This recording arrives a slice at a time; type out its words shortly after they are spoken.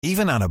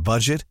Even on a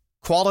budget,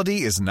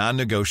 quality is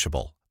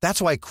non-negotiable.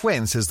 That's why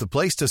Quince is the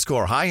place to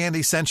score high-end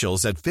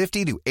essentials at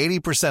 50 to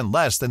 80%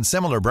 less than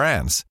similar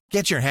brands.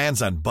 Get your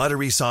hands on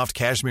buttery soft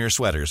cashmere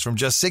sweaters from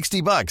just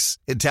 $60,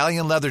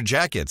 Italian leather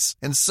jackets,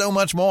 and so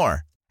much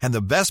more. And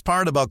the best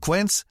part about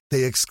Quince,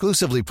 they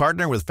exclusively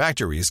partner with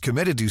factories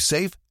committed to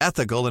safe,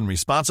 ethical, and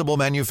responsible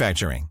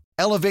manufacturing.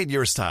 Elevate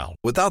your style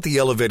without the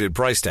elevated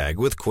price tag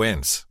with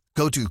Quince.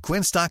 Go to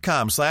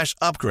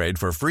quince.com/upgrade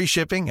for free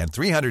shipping and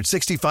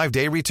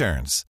 365-day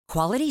returns.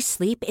 Quality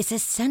sleep is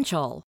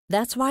essential.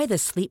 That's why the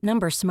Sleep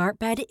Number Smart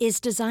Bed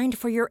is designed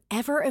for your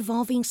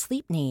ever-evolving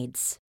sleep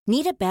needs.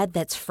 Need a bed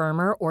that's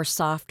firmer or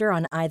softer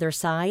on either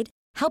side?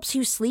 Helps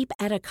you sleep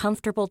at a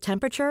comfortable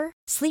temperature?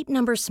 Sleep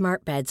Number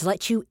Smart Beds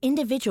let you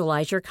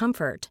individualize your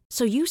comfort,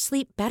 so you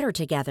sleep better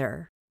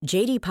together.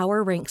 J.D.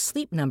 Power ranks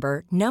Sleep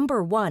Number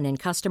number 1 in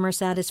customer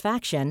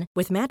satisfaction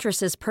with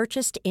mattresses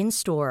purchased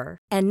in-store.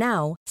 And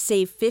now,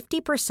 save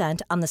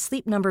 50% on the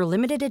Sleep Number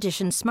Limited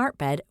Edition Smart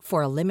Bed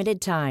for a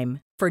limited time.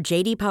 For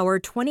J.D. Power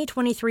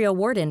 2023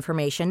 award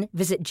information,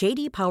 visit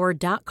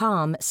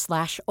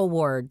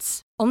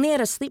jdpower.com/awards. Only at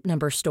a Sleep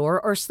Number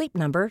store or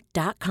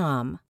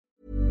sleepnumber.com.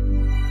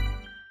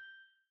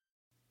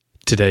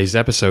 Today's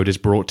episode is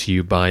brought to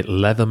you by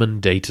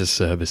Leatherman Data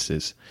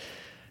Services.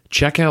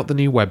 Check out the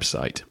new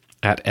website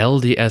at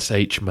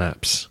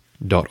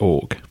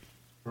ldshmaps.org.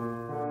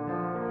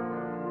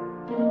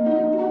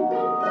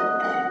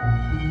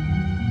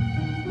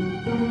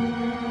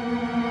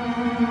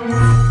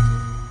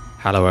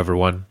 Hello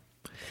everyone,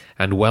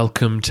 and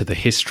welcome to the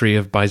History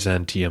of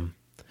Byzantium,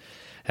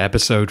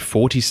 episode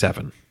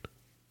 47,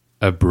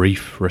 A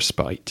Brief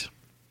Respite.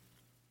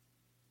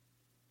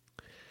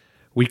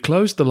 We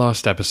closed the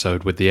last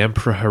episode with the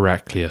Emperor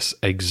Heraclius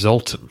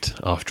exultant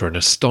after an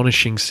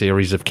astonishing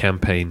series of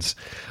campaigns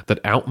that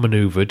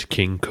outmaneuvered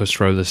King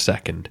Khusro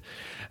II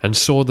and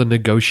saw the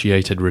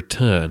negotiated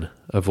return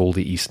of all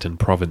the eastern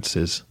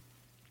provinces.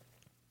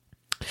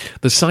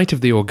 The sight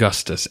of the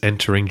Augustus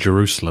entering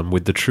Jerusalem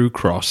with the true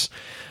cross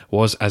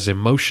was as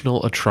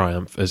emotional a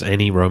triumph as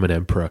any Roman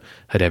emperor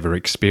had ever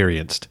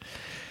experienced,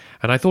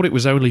 and I thought it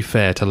was only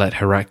fair to let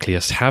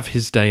Heraclius have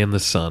his day in the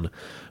sun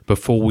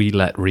before we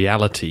let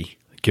reality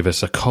give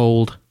us a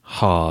cold,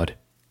 hard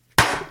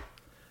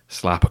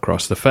slap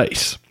across the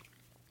face.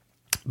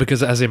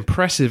 Because as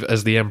impressive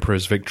as the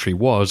emperor's victory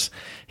was,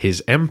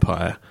 his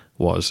empire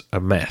was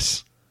a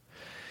mess.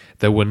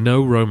 There were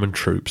no Roman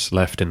troops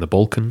left in the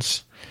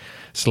Balkans.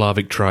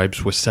 Slavic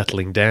tribes were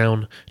settling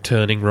down,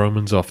 turning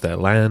Romans off their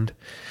land.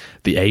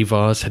 The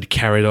Avars had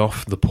carried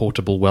off the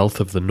portable wealth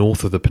of the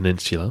north of the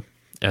peninsula,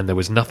 and there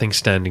was nothing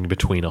standing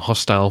between a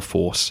hostile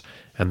force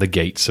and the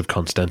gates of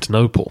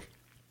Constantinople.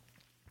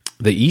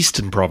 The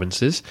eastern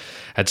provinces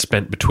had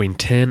spent between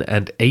 10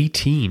 and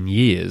 18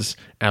 years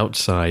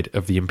outside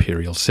of the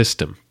imperial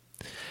system.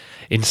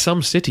 In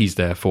some cities,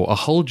 therefore, a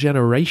whole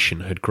generation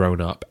had grown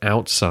up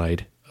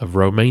outside of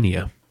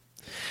Romania.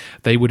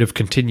 They would have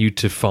continued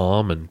to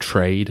farm and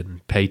trade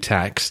and pay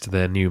tax to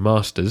their new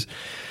masters,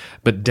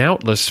 but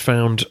doubtless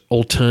found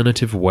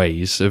alternative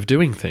ways of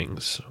doing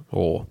things,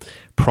 or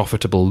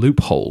profitable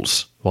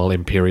loopholes, while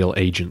imperial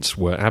agents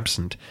were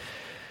absent.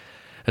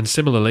 And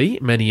similarly,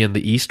 many in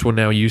the East were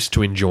now used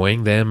to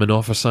enjoying their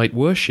Monophysite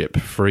worship,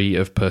 free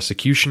of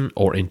persecution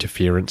or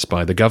interference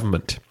by the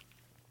government.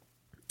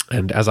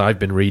 And as I've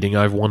been reading,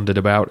 I've wondered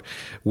about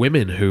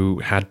women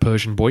who had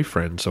Persian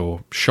boyfriends,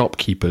 or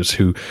shopkeepers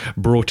who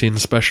brought in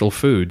special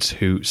foods,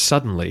 who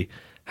suddenly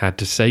had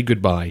to say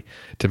goodbye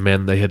to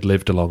men they had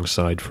lived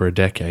alongside for a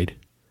decade.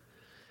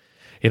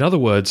 In other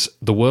words,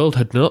 the world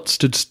had not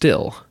stood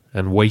still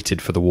and waited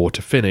for the war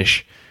to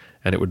finish,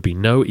 and it would be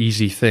no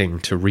easy thing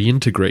to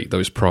reintegrate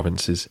those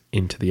provinces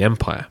into the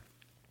empire.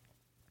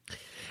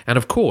 And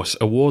of course,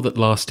 a war that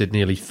lasted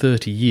nearly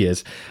 30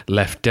 years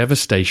left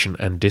devastation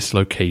and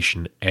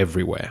dislocation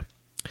everywhere.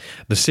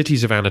 The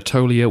cities of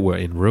Anatolia were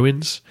in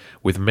ruins,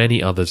 with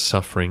many others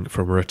suffering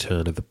from a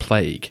return of the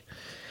plague.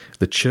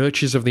 The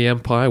churches of the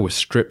empire were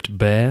stripped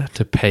bare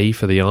to pay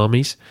for the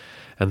armies,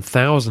 and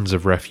thousands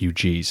of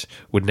refugees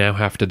would now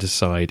have to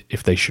decide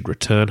if they should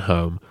return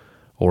home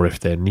or if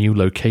their new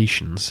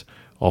locations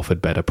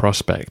offered better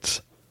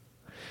prospects.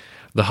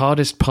 The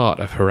hardest part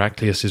of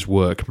Heraclius's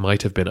work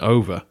might have been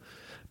over,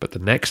 but the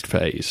next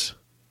phase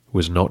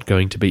was not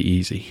going to be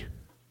easy.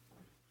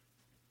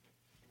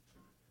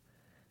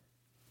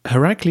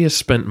 Heraclius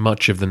spent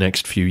much of the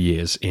next few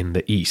years in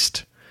the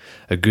east,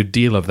 a good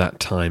deal of that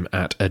time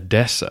at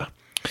Edessa,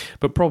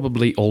 but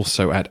probably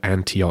also at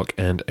Antioch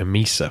and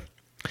Emesa.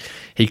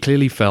 He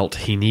clearly felt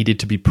he needed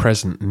to be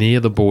present near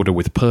the border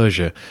with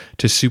Persia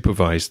to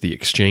supervise the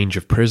exchange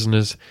of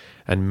prisoners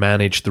and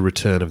manage the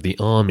return of the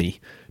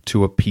army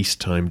to a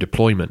peacetime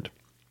deployment.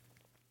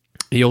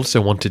 He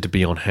also wanted to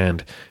be on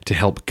hand to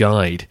help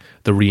guide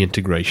the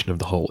reintegration of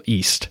the whole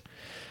East.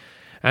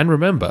 And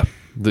remember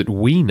that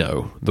we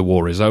know the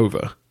war is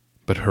over,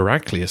 but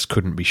Heraclius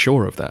couldn't be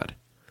sure of that.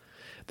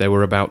 There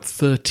were about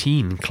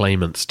 13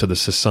 claimants to the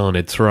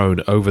Sassanid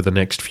throne over the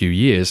next few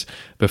years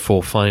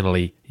before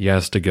finally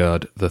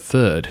Yazdegerd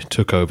III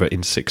took over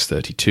in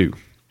 632.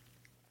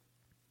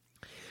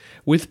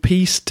 With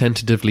peace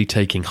tentatively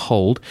taking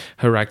hold,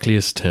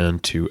 Heraclius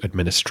turned to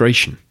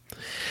administration.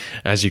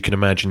 As you can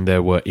imagine,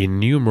 there were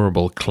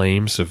innumerable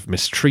claims of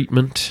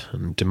mistreatment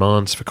and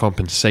demands for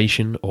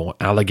compensation or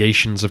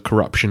allegations of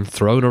corruption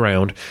thrown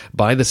around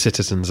by the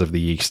citizens of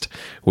the East,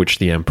 which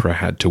the emperor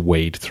had to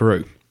wade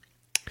through.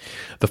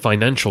 The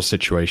financial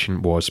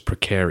situation was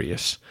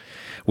precarious.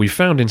 We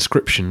found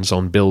inscriptions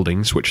on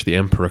buildings which the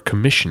emperor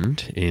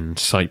commissioned in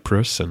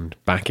Cyprus and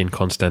back in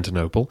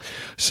Constantinople,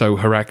 so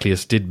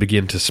Heraclius did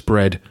begin to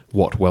spread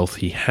what wealth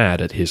he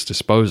had at his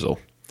disposal.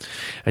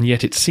 And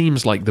yet it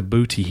seems like the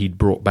booty he'd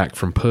brought back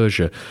from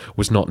Persia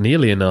was not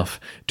nearly enough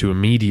to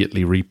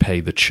immediately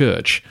repay the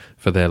church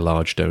for their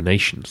large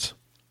donations.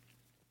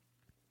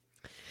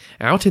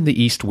 Out in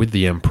the east with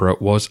the emperor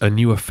was a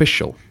new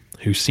official,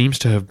 who seems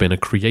to have been a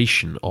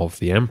creation of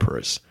the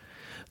emperors,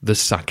 the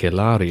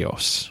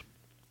Sakellarios.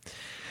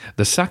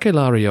 The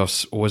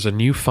Sakellarios was a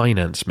new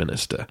finance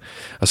minister,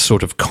 a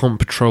sort of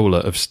comptroller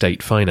of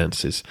state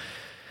finances.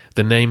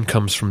 The name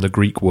comes from the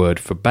Greek word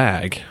for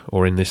bag,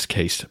 or in this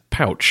case,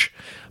 pouch,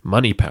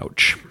 money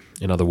pouch.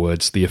 In other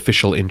words, the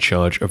official in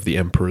charge of the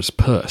emperor's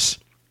purse.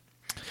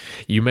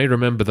 You may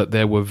remember that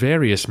there were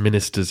various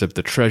ministers of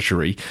the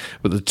treasury,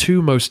 but the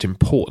two most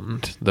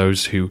important,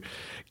 those who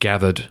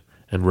gathered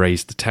and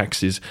raised the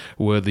taxes,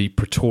 were the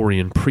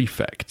Praetorian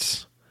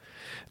prefects,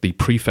 the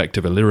prefect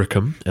of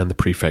Illyricum and the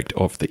prefect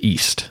of the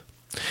East.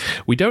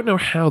 We don't know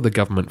how the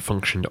government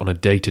functioned on a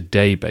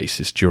day-to-day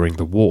basis during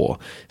the war,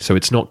 so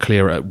it's not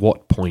clear at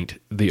what point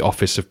the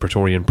office of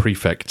Praetorian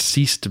Prefect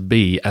ceased to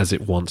be as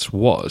it once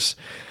was.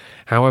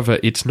 However,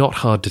 it's not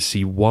hard to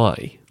see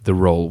why the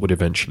role would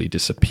eventually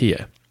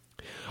disappear.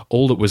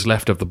 All that was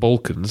left of the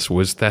Balkans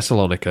was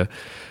Thessalonica,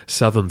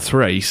 southern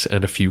Thrace,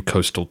 and a few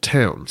coastal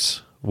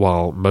towns,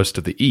 while most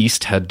of the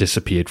east had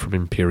disappeared from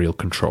imperial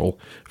control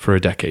for a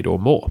decade or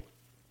more.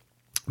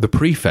 The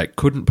prefect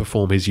couldn't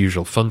perform his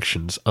usual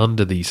functions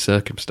under these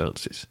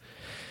circumstances.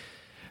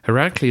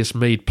 Heraclius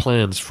made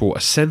plans for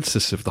a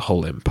census of the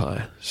whole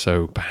empire,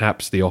 so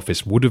perhaps the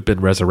office would have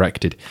been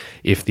resurrected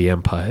if the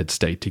empire had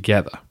stayed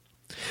together.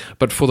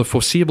 But for the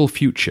foreseeable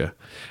future,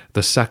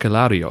 the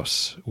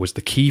Sakellarios was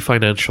the key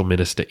financial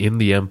minister in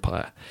the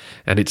empire,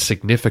 and it's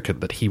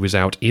significant that he was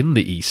out in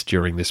the east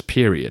during this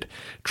period,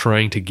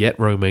 trying to get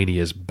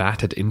Romania's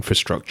battered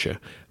infrastructure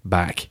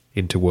back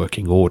into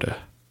working order.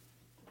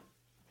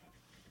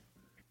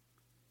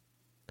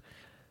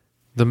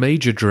 The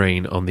major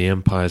drain on the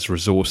empire's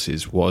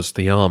resources was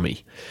the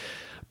army,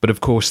 but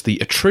of course the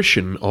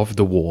attrition of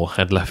the war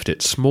had left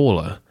it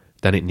smaller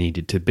than it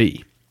needed to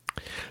be.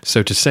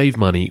 So to save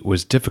money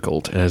was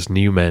difficult as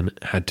new men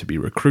had to be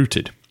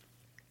recruited.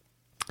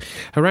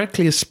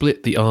 Heraclius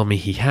split the army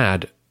he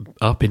had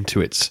up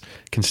into its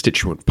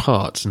constituent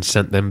parts and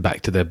sent them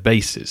back to their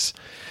bases.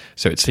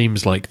 So it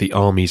seems like the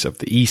armies of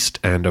the east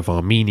and of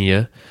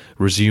Armenia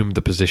resumed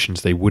the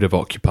positions they would have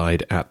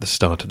occupied at the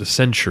start of the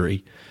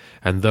century,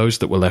 and those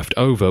that were left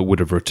over would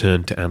have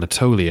returned to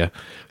Anatolia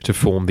to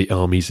form the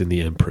armies in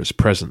the emperor's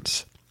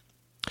presence.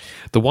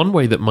 The one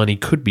way that money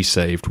could be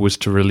saved was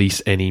to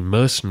release any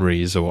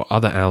mercenaries or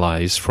other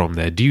allies from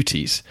their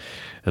duties,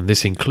 and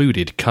this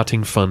included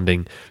cutting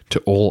funding to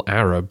all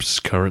Arabs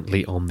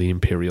currently on the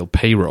imperial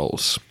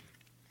payrolls.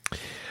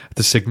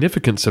 The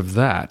significance of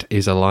that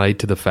is allied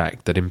to the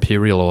fact that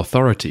imperial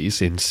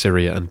authorities in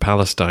Syria and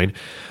Palestine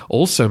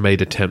also made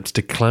attempts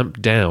to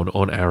clamp down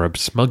on Arab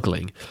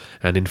smuggling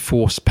and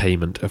enforce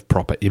payment of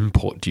proper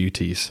import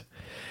duties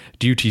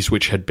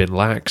which had been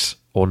lax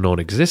or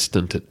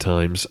non-existent at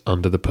times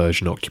under the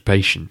Persian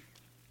occupation.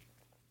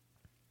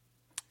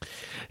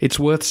 It's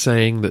worth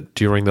saying that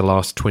during the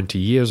last 20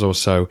 years or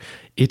so,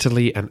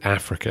 Italy and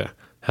Africa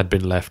had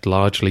been left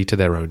largely to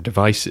their own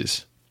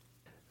devices.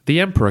 The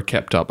emperor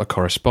kept up a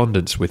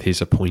correspondence with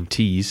his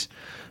appointees,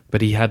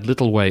 but he had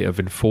little way of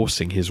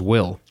enforcing his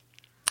will.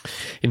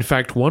 In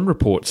fact, one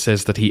report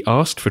says that he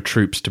asked for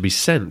troops to be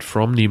sent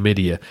from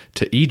Numidia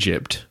to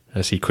Egypt,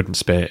 as he couldn't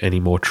spare any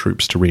more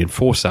troops to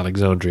reinforce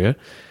Alexandria,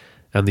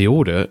 and the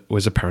order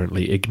was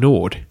apparently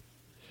ignored.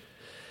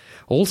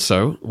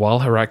 Also, while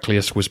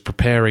Heraclius was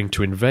preparing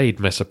to invade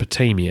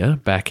Mesopotamia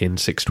back in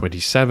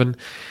 627,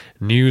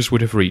 news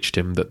would have reached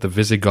him that the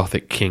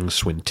Visigothic king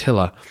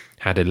Swintilla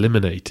had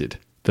eliminated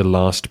the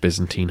last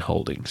Byzantine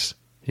holdings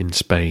in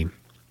Spain.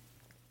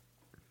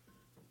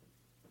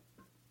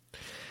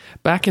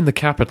 Back in the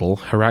capital,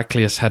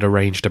 Heraclius had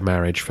arranged a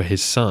marriage for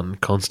his son,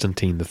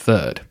 Constantine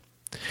III.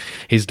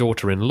 His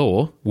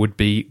daughter-in-law would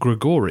be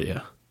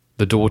Gregoria,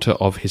 the daughter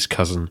of his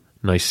cousin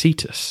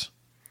Nicetas.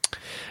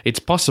 It's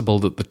possible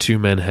that the two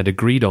men had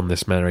agreed on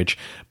this marriage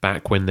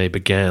back when they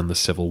began the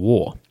civil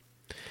war.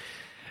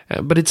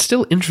 But it's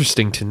still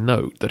interesting to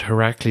note that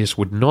Heraclius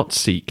would not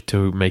seek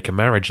to make a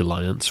marriage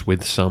alliance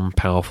with some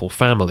powerful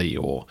family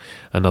or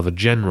another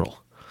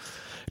general.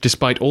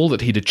 Despite all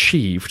that he'd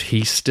achieved,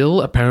 he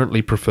still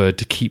apparently preferred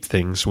to keep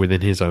things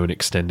within his own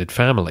extended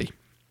family.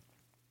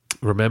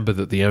 Remember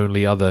that the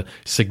only other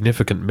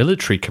significant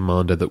military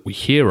commander that we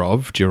hear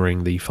of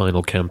during the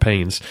final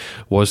campaigns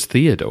was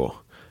Theodore,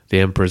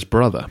 the emperor's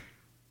brother.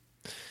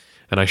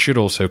 And I should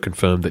also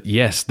confirm that,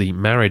 yes, the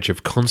marriage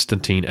of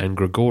Constantine and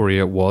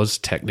Gregoria was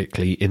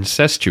technically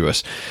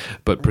incestuous,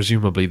 but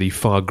presumably the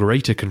far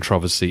greater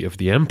controversy of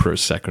the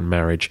emperor's second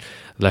marriage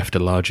left a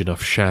large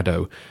enough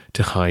shadow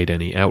to hide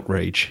any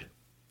outrage.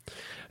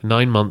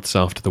 9 months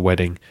after the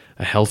wedding,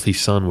 a healthy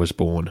son was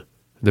born,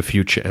 the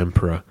future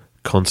emperor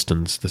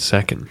Constans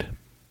II.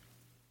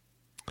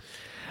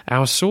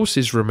 Our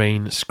sources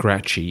remain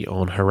scratchy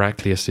on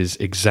Heraclius's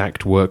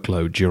exact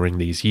workload during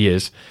these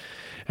years,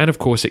 and of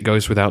course it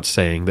goes without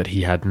saying that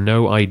he had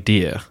no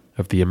idea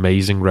of the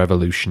amazing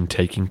revolution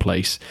taking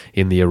place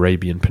in the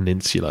Arabian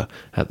Peninsula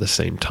at the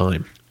same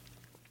time.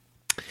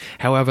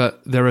 However,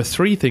 there are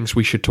 3 things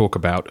we should talk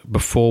about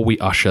before we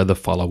usher the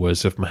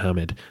followers of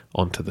Muhammad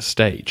onto the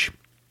stage.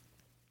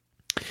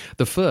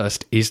 The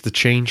first is the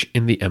change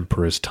in the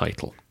emperor's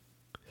title.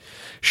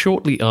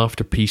 Shortly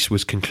after peace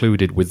was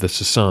concluded with the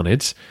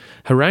Sassanids,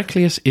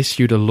 Heraclius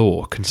issued a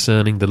law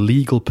concerning the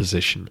legal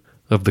position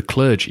of the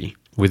clergy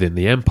within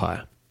the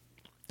empire.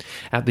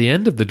 At the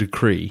end of the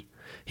decree,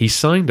 he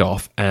signed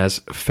off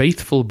as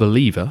faithful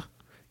believer,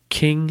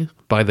 king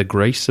by the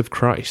grace of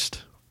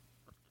Christ.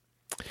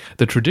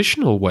 The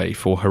traditional way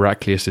for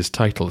Heraclius's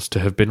titles to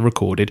have been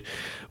recorded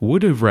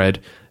would have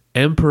read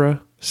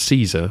Emperor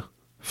Caesar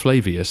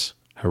Flavius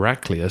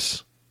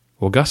Heraclius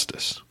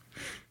Augustus.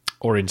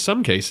 Or in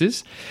some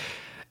cases,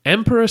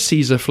 Emperor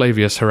Caesar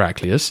Flavius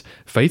Heraclius,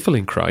 faithful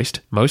in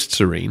Christ, most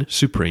serene,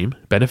 supreme,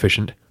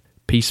 beneficent,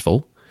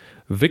 peaceful,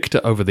 victor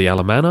over the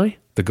Alemanni,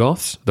 the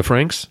Goths, the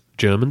Franks,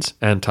 Germans,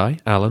 Anti,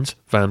 Alans,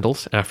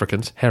 Vandals,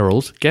 Africans,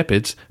 Heralds,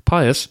 Gepids,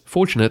 pious,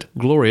 fortunate,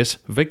 glorious,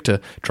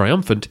 victor,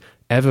 triumphant,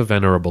 ever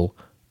venerable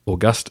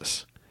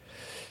Augustus.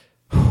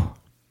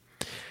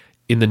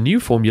 In the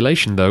new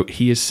formulation, though,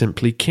 he is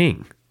simply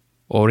king,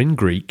 or in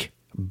Greek,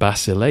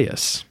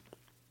 Basileus.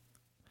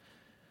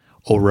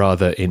 Or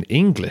rather, in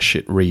English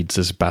it reads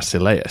as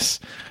Basileus.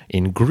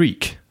 In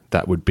Greek,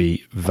 that would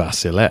be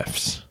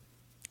Vasilevs.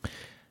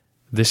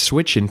 This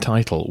switch in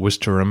title was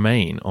to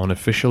remain on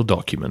official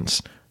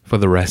documents for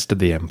the rest of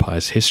the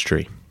empire's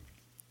history.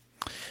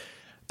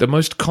 The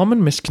most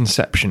common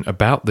misconception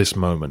about this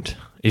moment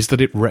is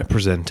that it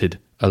represented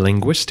a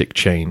linguistic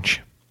change.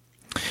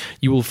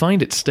 You will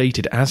find it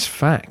stated as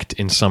fact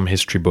in some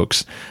history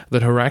books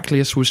that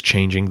Heraclius was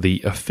changing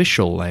the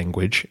official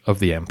language of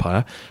the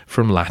empire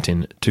from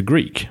Latin to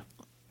Greek.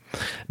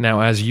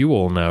 Now, as you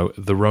all know,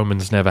 the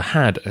Romans never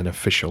had an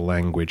official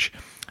language,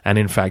 and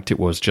in fact it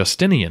was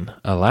Justinian,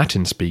 a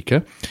Latin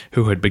speaker,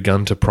 who had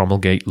begun to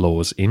promulgate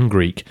laws in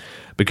Greek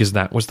because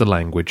that was the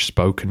language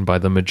spoken by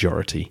the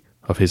majority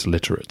of his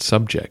literate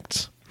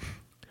subjects.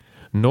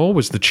 Nor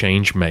was the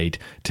change made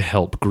to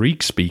help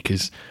Greek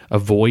speakers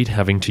avoid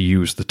having to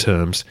use the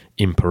terms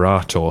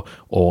imperator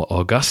or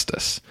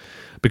Augustus,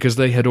 because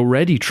they had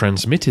already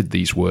transmitted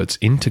these words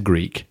into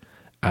Greek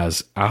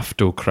as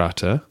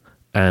Автокраtor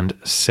and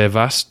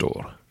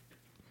Sevastor.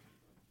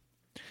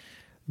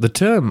 The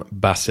term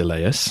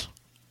Basileus,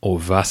 or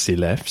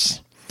Vasilevs,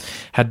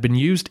 had been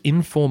used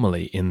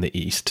informally in the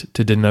East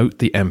to denote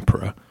the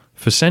emperor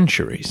for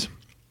centuries.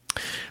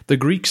 The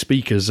Greek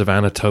speakers of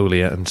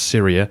Anatolia and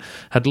Syria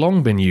had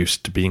long been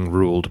used to being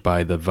ruled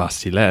by the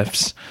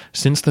Vasilevs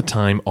since the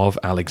time of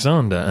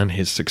Alexander and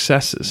his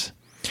successors.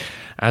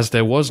 As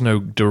there was no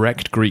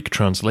direct Greek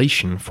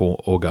translation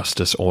for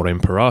Augustus or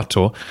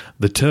Imperator,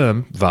 the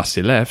term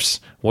Vasilevs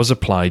was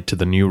applied to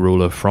the new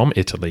ruler from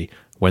Italy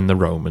when the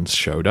Romans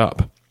showed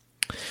up.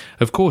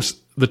 Of course,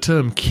 the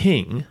term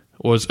king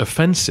was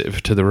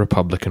offensive to the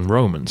Republican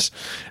Romans,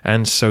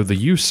 and so the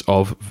use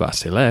of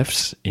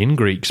Vasilevs in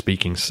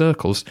Greek-speaking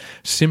circles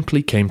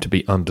simply came to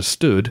be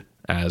understood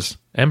as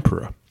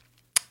emperor.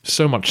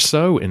 So much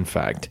so, in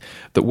fact,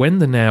 that when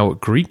the now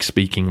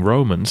Greek-speaking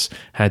Romans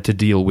had to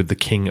deal with the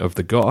king of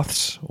the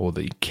Goths, or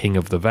the king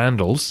of the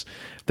Vandals,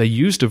 they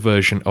used a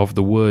version of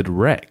the word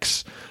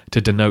rex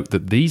to denote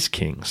that these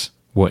kings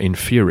were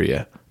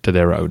inferior to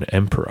their own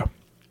emperor.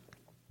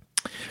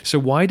 So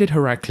why did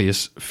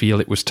Heraclius feel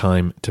it was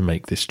time to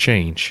make this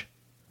change?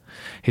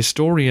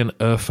 Historian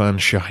Irfan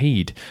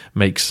Shahid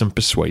makes some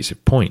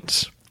persuasive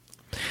points.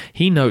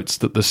 He notes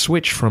that the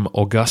switch from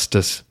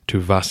Augustus to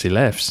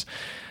Vasilevs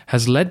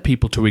has led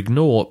people to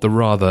ignore the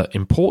rather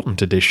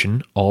important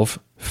addition of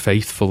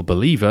faithful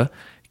believer,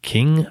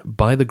 king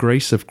by the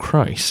grace of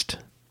Christ.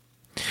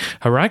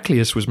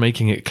 Heraclius was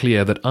making it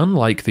clear that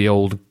unlike the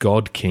old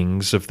god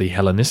kings of the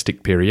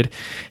Hellenistic period,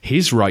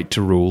 his right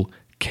to rule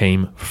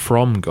came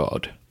from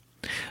God.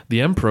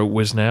 The emperor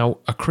was now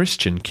a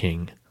Christian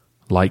king,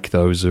 like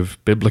those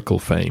of biblical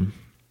fame.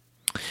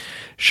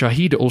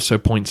 Shahid also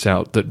points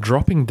out that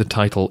dropping the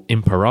title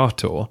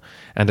imperator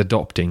and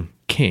adopting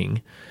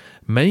king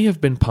may have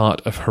been part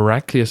of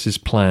Heraclius's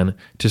plan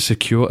to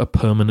secure a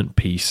permanent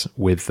peace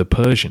with the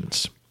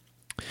Persians.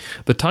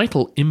 The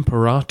title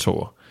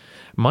imperator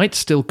might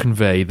still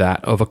convey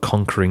that of a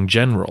conquering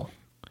general,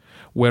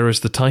 whereas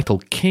the title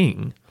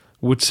king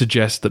would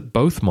suggest that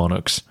both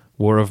monarchs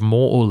were of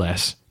more or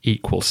less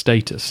equal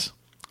status,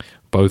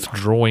 both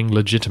drawing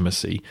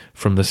legitimacy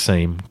from the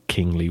same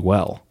kingly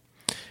well.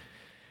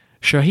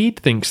 Shahid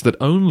thinks that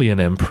only an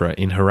emperor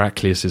in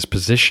Heraclius'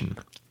 position,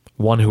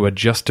 one who had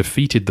just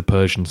defeated the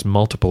Persians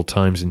multiple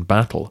times in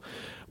battle,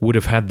 would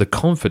have had the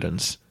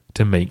confidence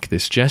to make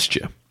this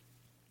gesture.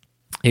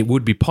 It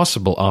would be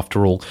possible,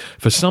 after all,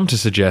 for some to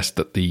suggest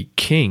that the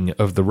king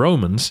of the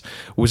Romans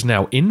was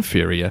now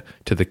inferior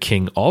to the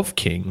king of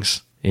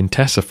kings in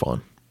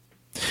Ctesiphon.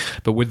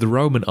 But with the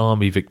Roman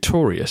army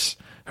victorious,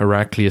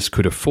 Heraclius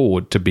could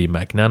afford to be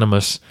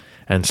magnanimous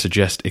and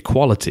suggest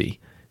equality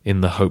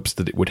in the hopes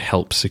that it would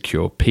help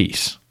secure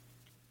peace.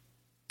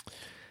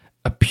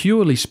 A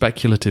purely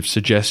speculative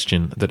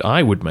suggestion that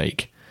I would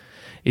make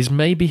is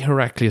maybe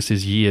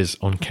Heraclius' years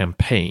on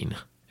campaign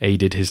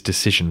aided his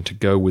decision to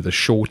go with a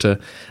shorter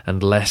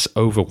and less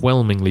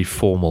overwhelmingly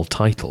formal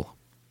title.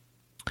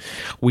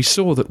 We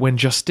saw that when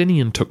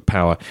Justinian took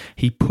power,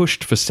 he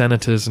pushed for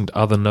senators and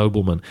other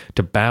noblemen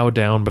to bow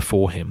down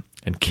before him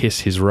and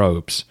kiss his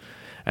robes,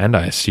 and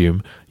I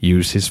assume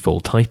use his full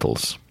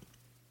titles.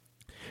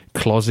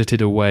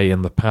 Closeted away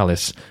in the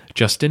palace,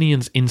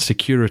 Justinian's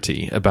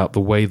insecurity about the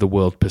way the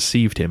world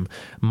perceived him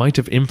might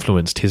have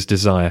influenced his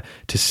desire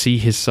to see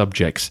his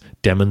subjects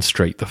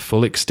demonstrate the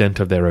full extent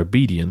of their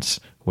obedience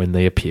when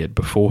they appeared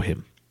before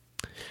him.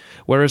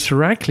 Whereas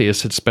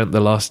Heraclius had spent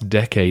the last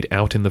decade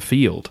out in the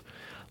field,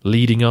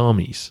 leading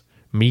armies,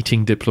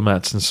 meeting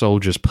diplomats and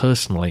soldiers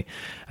personally,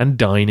 and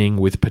dining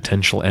with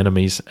potential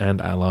enemies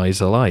and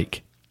allies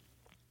alike.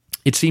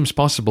 It seems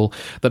possible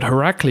that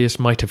Heraclius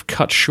might have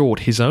cut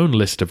short his own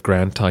list of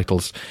grand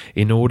titles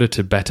in order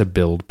to better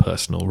build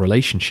personal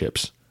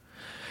relationships.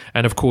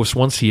 And of course,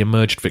 once he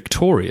emerged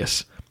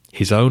victorious,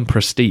 his own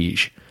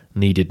prestige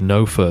needed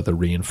no further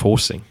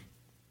reinforcing.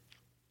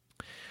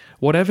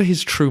 Whatever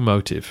his true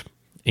motive,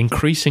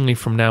 increasingly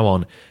from now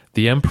on,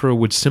 the emperor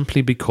would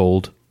simply be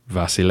called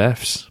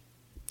Vasilevs.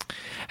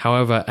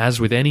 However, as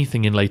with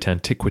anything in late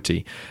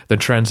antiquity, the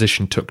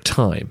transition took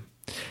time,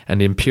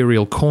 and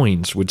imperial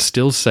coins would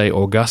still say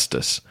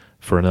Augustus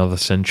for another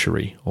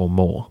century or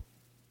more.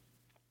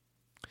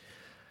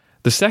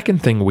 The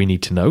second thing we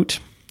need to note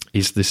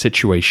is the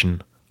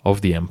situation of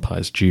the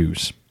empire's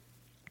Jews.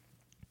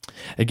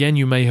 Again,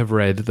 you may have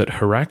read that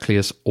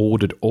Heraclius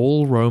ordered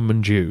all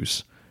Roman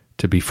Jews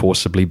to be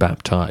forcibly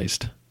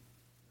baptized.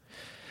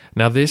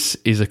 Now, this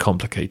is a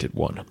complicated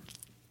one.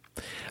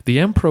 The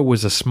emperor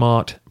was a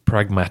smart,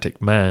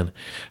 pragmatic man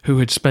who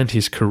had spent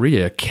his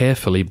career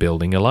carefully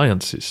building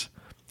alliances.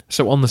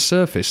 So on the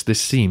surface,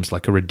 this seems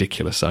like a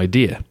ridiculous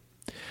idea.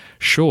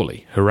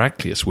 Surely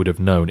Heraclius would have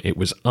known it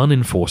was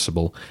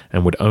unenforceable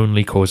and would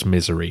only cause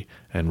misery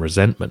and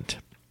resentment.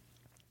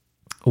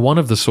 One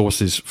of the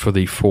sources for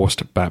the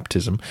forced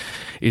baptism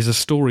is a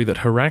story that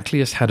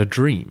Heraclius had a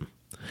dream,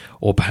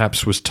 or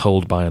perhaps was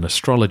told by an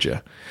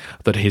astrologer,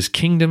 that his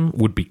kingdom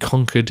would be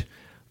conquered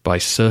by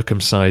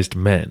circumcised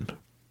men.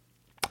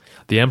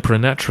 The emperor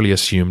naturally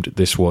assumed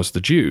this was the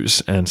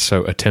Jews, and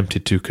so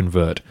attempted to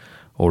convert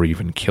or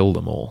even kill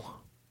them all.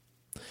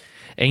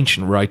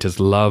 Ancient writers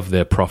love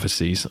their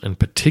prophecies, and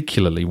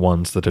particularly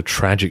ones that are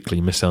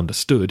tragically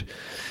misunderstood,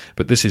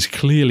 but this is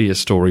clearly a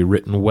story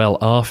written well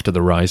after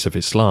the rise of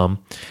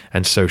Islam,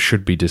 and so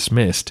should be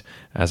dismissed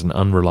as an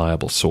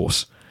unreliable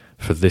source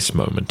for this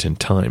moment in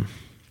time.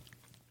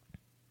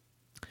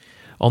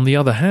 On the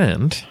other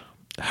hand,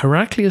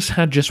 Heraclius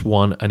had just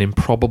won an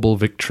improbable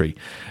victory,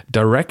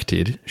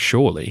 directed,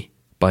 surely,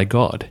 by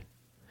God.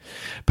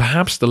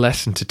 Perhaps the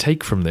lesson to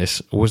take from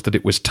this was that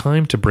it was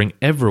time to bring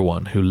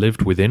everyone who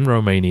lived within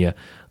Romania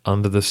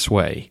under the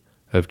sway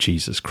of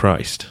Jesus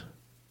Christ.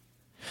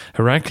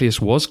 Heraclius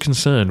was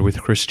concerned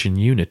with Christian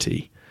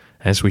unity,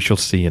 as we shall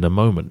see in a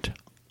moment.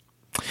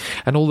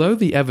 And although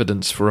the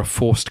evidence for a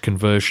forced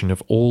conversion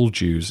of all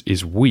Jews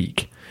is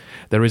weak,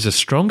 there is a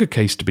stronger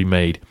case to be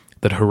made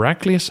that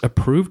Heraclius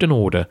approved an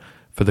order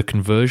for the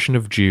conversion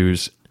of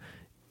Jews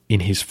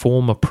in his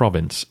former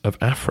province of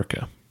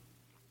Africa.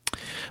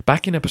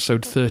 Back in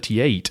episode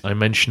 38, I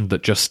mentioned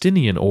that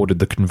Justinian ordered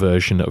the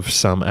conversion of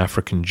some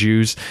African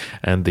Jews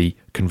and the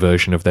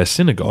conversion of their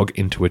synagogue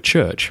into a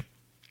church.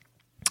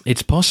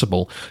 It's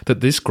possible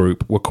that this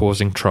group were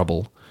causing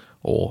trouble,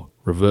 or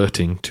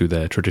reverting to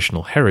their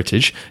traditional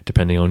heritage,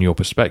 depending on your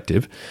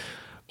perspective,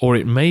 or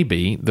it may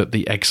be that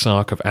the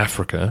Exarch of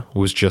Africa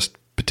was just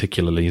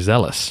particularly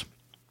zealous.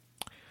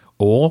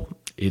 Or,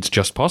 it's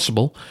just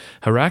possible,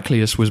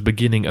 Heraclius was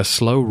beginning a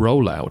slow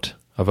rollout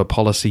of a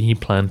policy he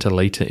planned to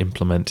later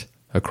implement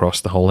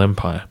across the whole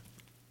empire.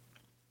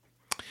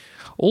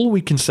 All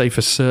we can say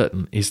for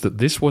certain is that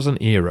this was an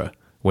era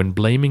when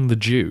blaming the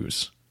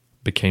Jews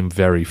became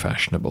very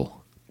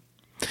fashionable.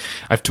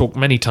 I've talked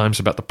many times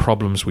about the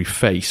problems we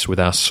face with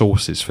our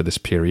sources for this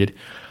period,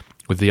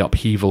 with the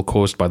upheaval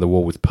caused by the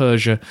war with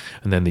Persia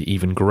and then the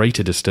even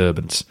greater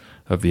disturbance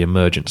of the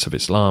emergence of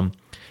Islam.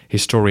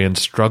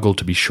 Historians struggle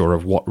to be sure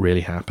of what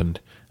really happened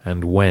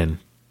and when.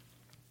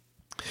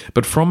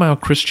 But from our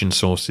Christian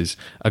sources,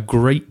 a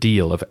great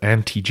deal of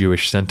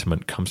anti-Jewish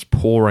sentiment comes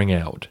pouring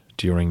out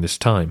during this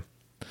time.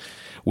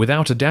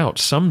 Without a doubt,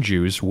 some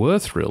Jews were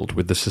thrilled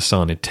with the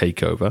Sassanid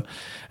takeover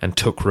and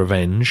took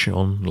revenge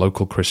on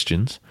local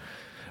Christians,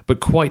 but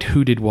quite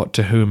who did what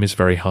to whom is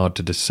very hard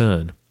to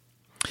discern.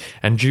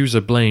 And Jews are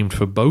blamed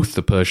for both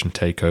the Persian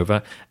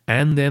takeover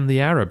and then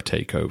the Arab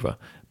takeover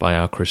by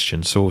our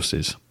Christian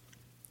sources.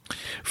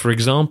 For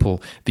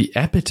example, the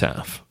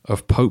epitaph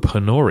of Pope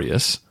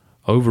Honorius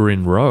over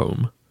in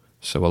Rome,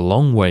 so a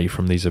long way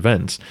from these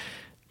events,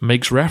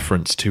 makes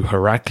reference to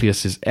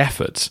Heraclius'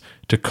 efforts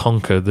to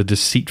conquer the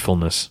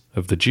deceitfulness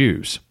of the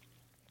Jews,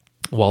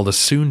 while the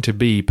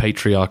soon-to-be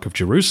Patriarch of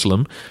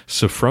Jerusalem,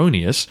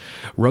 Sophronius,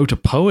 wrote a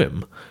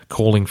poem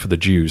calling for the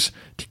Jews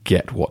to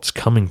get what's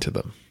coming to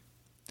them.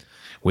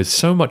 With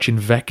so much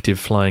invective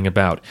flying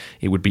about,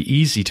 it would be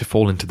easy to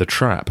fall into the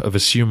trap of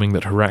assuming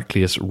that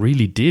Heraclius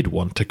really did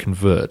want to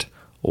convert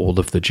all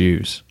of the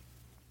Jews.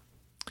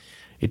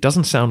 It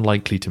doesn't sound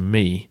likely to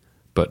me,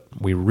 but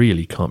we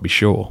really can't be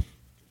sure.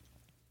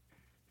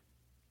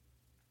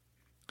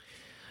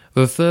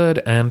 The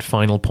third and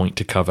final point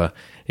to cover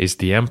is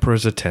the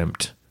emperor's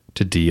attempt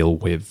to deal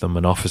with the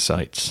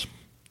Monophysites.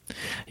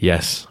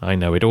 Yes, I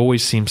know, it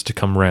always seems to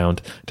come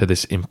round to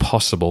this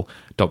impossible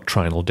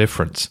doctrinal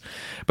difference.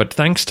 But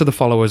thanks to the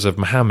followers of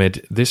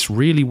Muhammad, this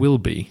really will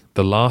be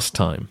the last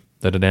time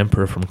that an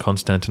emperor from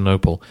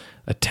Constantinople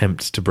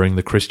attempts to bring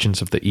the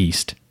Christians of the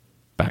East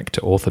back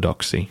to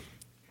orthodoxy.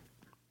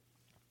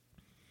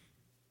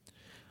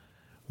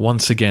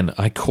 Once again,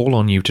 I call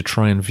on you to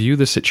try and view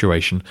the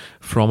situation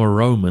from a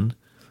Roman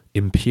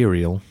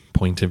imperial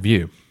point of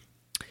view.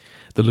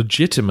 The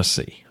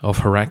legitimacy of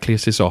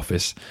Heraclius'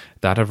 office,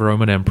 that of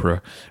Roman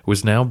emperor,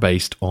 was now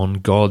based on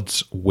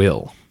God's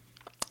will.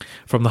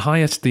 From the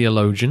highest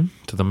theologian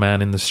to the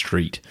man in the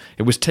street,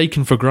 it was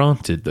taken for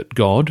granted that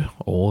God,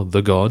 or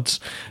the gods,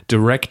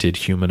 directed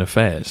human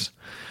affairs.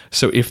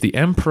 So if the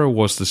emperor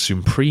was the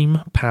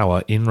supreme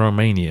power in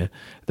Romania,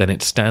 then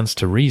it stands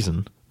to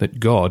reason that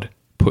God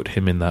put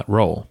him in that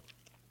role.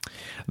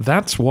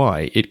 That's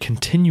why it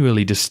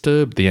continually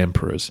disturbed the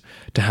emperors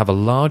to have a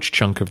large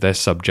chunk of their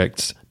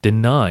subjects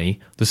deny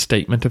the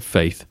statement of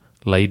faith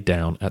laid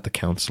down at the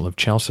Council of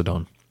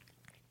Chalcedon.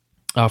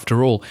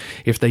 After all,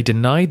 if they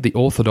denied the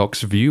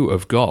orthodox view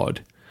of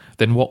God,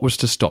 then what was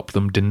to stop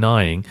them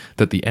denying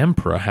that the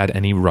emperor had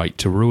any right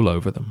to rule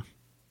over them?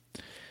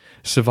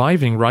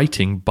 Surviving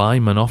writing by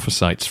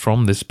Monophysites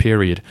from this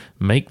period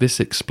make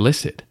this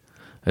explicit,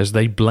 as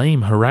they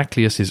blame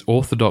Heraclius'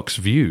 orthodox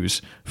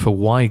views for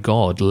why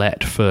God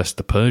let first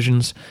the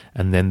Persians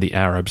and then the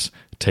Arabs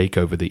take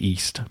over the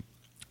East.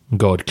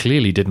 God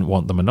clearly didn't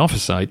want the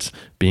Monophysites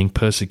being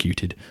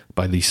persecuted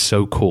by the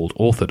so-called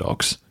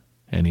Orthodox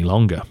any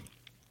longer.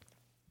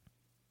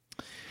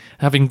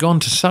 Having gone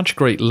to such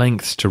great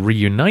lengths to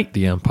reunite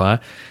the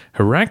empire,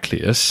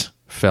 Heraclius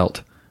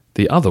felt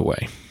the other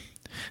way.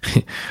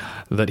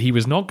 That he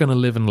was not going to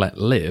live and let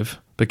live,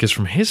 because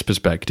from his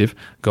perspective,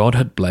 God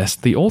had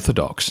blessed the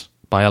Orthodox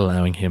by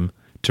allowing him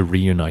to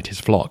reunite his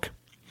flock.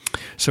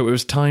 So it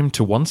was time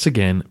to once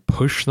again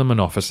push the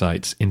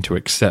Monophysites into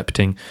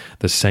accepting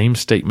the same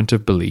statement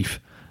of belief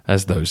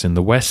as those in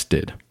the West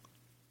did.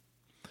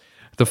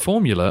 The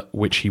formula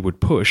which he would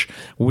push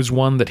was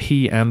one that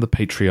he and the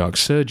Patriarch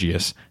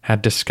Sergius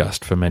had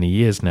discussed for many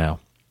years now.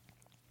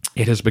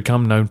 It has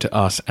become known to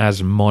us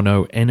as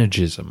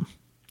monoenergism.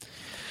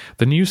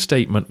 The new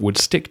statement would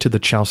stick to the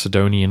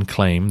Chalcedonian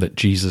claim that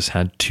Jesus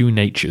had two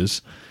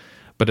natures,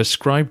 but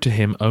ascribed to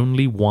him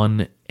only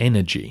one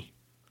energy,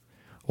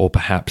 or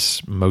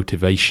perhaps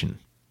motivation.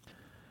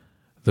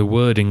 The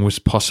wording was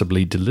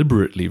possibly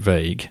deliberately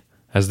vague,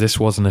 as this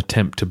was an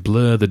attempt to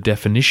blur the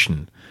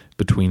definition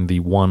between the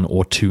one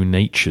or two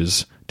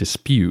natures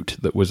dispute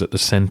that was at the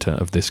centre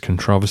of this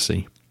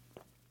controversy.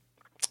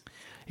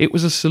 It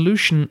was a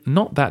solution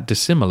not that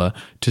dissimilar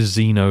to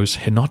Zeno's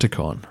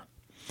Henoticon,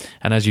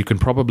 and as you can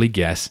probably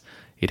guess,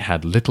 it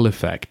had little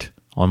effect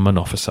on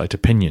Monophysite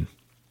opinion.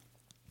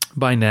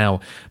 By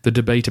now, the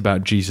debate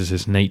about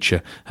Jesus'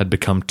 nature had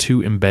become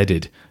too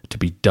embedded to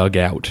be dug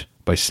out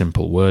by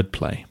simple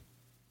wordplay.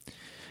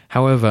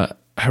 However,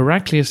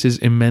 Heraclius'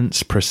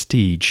 immense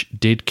prestige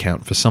did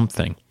count for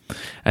something,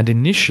 and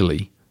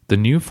initially the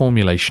new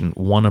formulation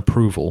won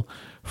approval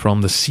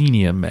from the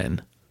senior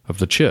men of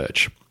the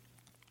church.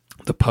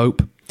 The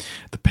Pope,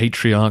 the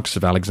Patriarchs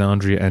of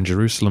Alexandria and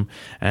Jerusalem,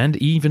 and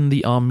even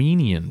the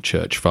Armenian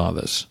church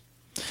fathers.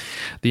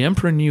 The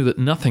emperor knew that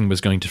nothing was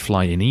going to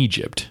fly in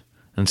Egypt,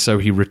 and so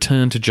he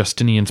returned to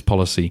Justinian's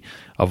policy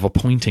of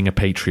appointing a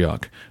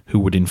patriarch who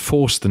would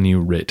enforce the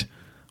new writ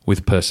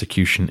with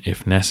persecution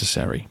if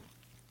necessary.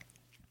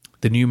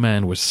 The new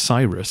man was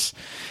Cyrus,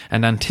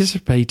 and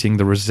anticipating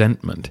the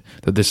resentment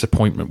that this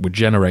appointment would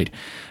generate,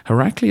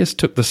 Heraclius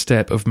took the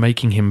step of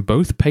making him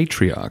both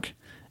patriarch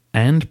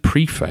and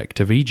prefect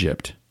of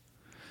Egypt.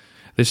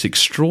 This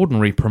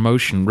extraordinary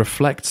promotion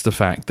reflects the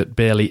fact that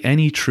barely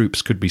any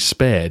troops could be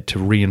spared to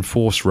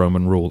reinforce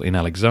Roman rule in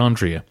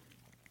Alexandria,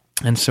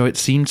 and so it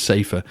seemed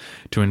safer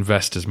to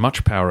invest as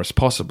much power as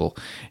possible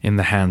in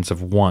the hands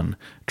of one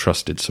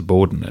trusted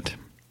subordinate.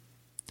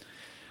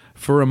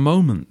 For a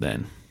moment,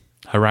 then,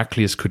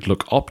 Heraclius could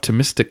look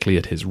optimistically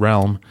at his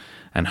realm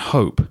and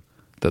hope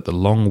that the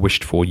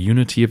long-wished-for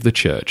unity of the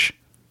church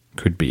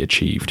could be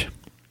achieved.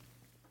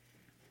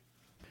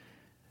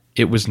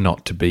 It was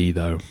not to be,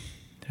 though.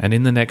 And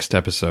in the next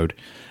episode,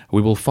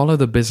 we will follow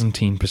the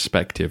Byzantine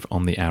perspective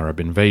on the Arab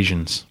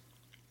invasions.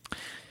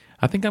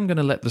 I think I'm going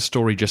to let the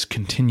story just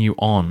continue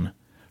on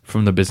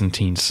from the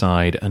Byzantine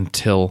side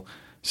until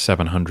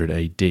 700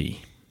 AD.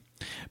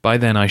 By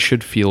then I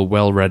should feel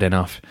well read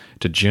enough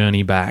to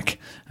journey back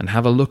and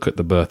have a look at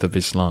the birth of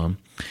Islam,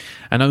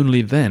 and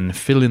only then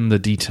fill in the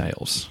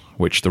details,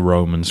 which the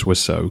Romans were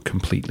so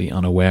completely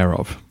unaware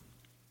of.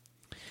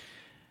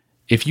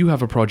 If you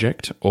have a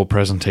project or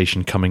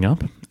presentation coming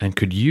up and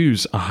could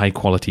use a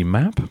high-quality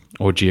map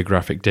or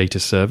geographic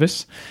data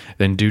service,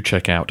 then do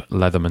check out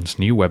Leatherman's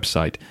new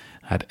website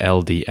at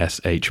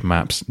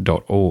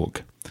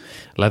ldshmaps.org.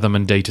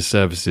 Leatherman Data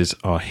Services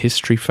are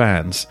history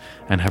fans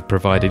and have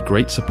provided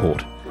great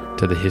support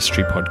to the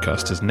History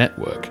Podcasters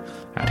Network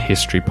at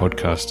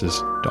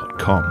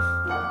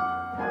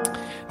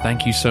historypodcasters.com.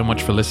 Thank you so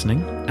much for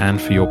listening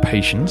and for your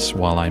patience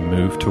while I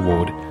move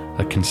toward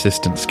a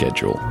consistent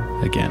schedule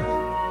again.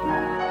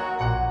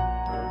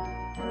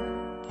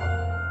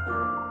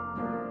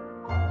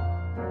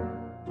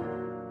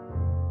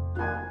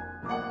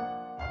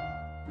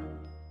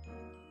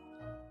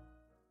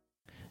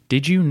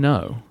 Did you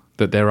know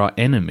that there are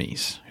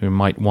enemies who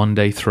might one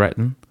day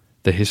threaten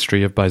the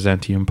History of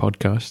Byzantium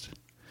podcast?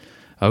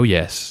 Oh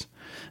yes,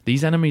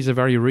 these enemies are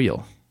very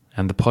real,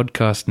 and the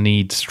podcast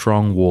needs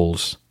strong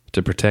walls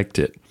to protect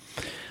it.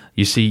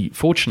 You see,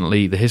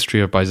 fortunately, the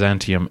History of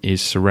Byzantium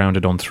is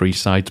surrounded on 3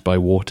 sides by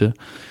water,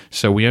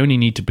 so we only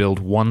need to build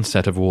one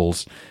set of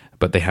walls,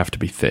 but they have to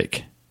be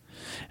thick.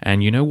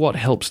 And you know what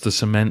helps the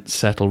cement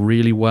settle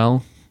really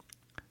well?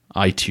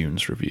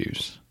 iTunes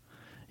reviews.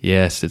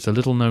 Yes, it's a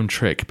little-known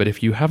trick, but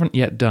if you haven't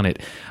yet done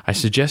it, I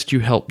suggest you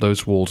help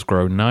those walls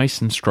grow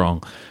nice and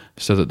strong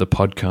so that the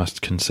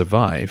podcast can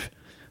survive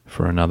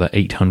for another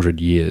 800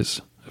 years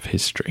of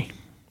history.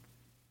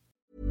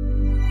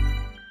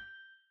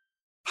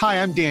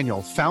 Hi, I'm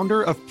Daniel,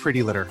 founder of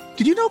Pretty Litter.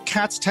 Did you know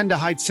cats tend to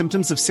hide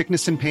symptoms of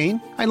sickness and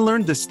pain? I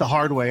learned this the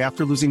hard way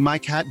after losing my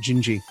cat,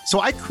 Gingy. So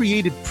I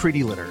created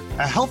Pretty Litter,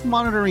 a health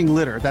monitoring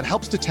litter that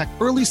helps detect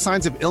early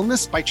signs of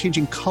illness by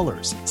changing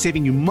colors,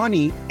 saving you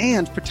money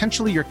and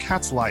potentially your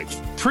cat's life.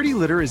 Pretty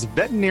Litter is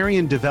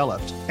veterinarian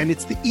developed, and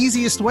it's the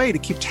easiest way to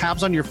keep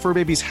tabs on your fur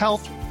baby's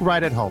health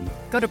right at home.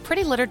 Go to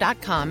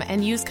prettylitter.com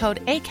and use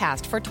code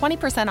ACAST for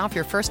 20% off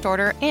your first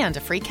order and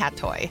a free cat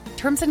toy.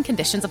 Terms and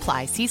conditions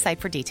apply. See site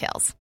for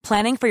details.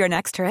 Planning for your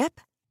next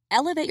trip?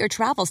 Elevate your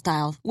travel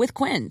style with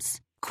Quince.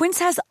 Quince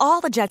has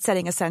all the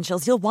jet-setting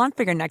essentials you'll want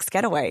for your next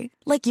getaway,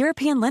 like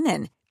European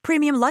linen,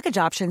 premium luggage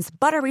options,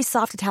 buttery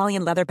soft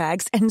Italian leather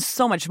bags, and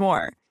so much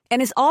more.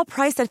 And is all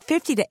priced at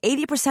 50 to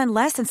 80%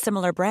 less than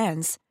similar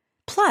brands.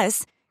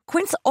 Plus,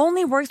 Quince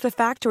only works with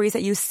factories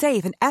that use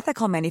safe and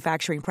ethical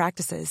manufacturing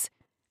practices.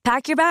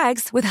 Pack your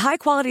bags with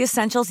high-quality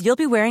essentials you'll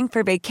be wearing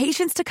for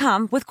vacations to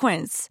come with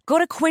Quince. Go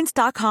to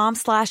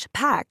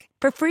quince.com/pack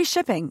for free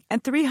shipping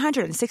and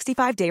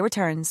 365-day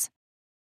returns.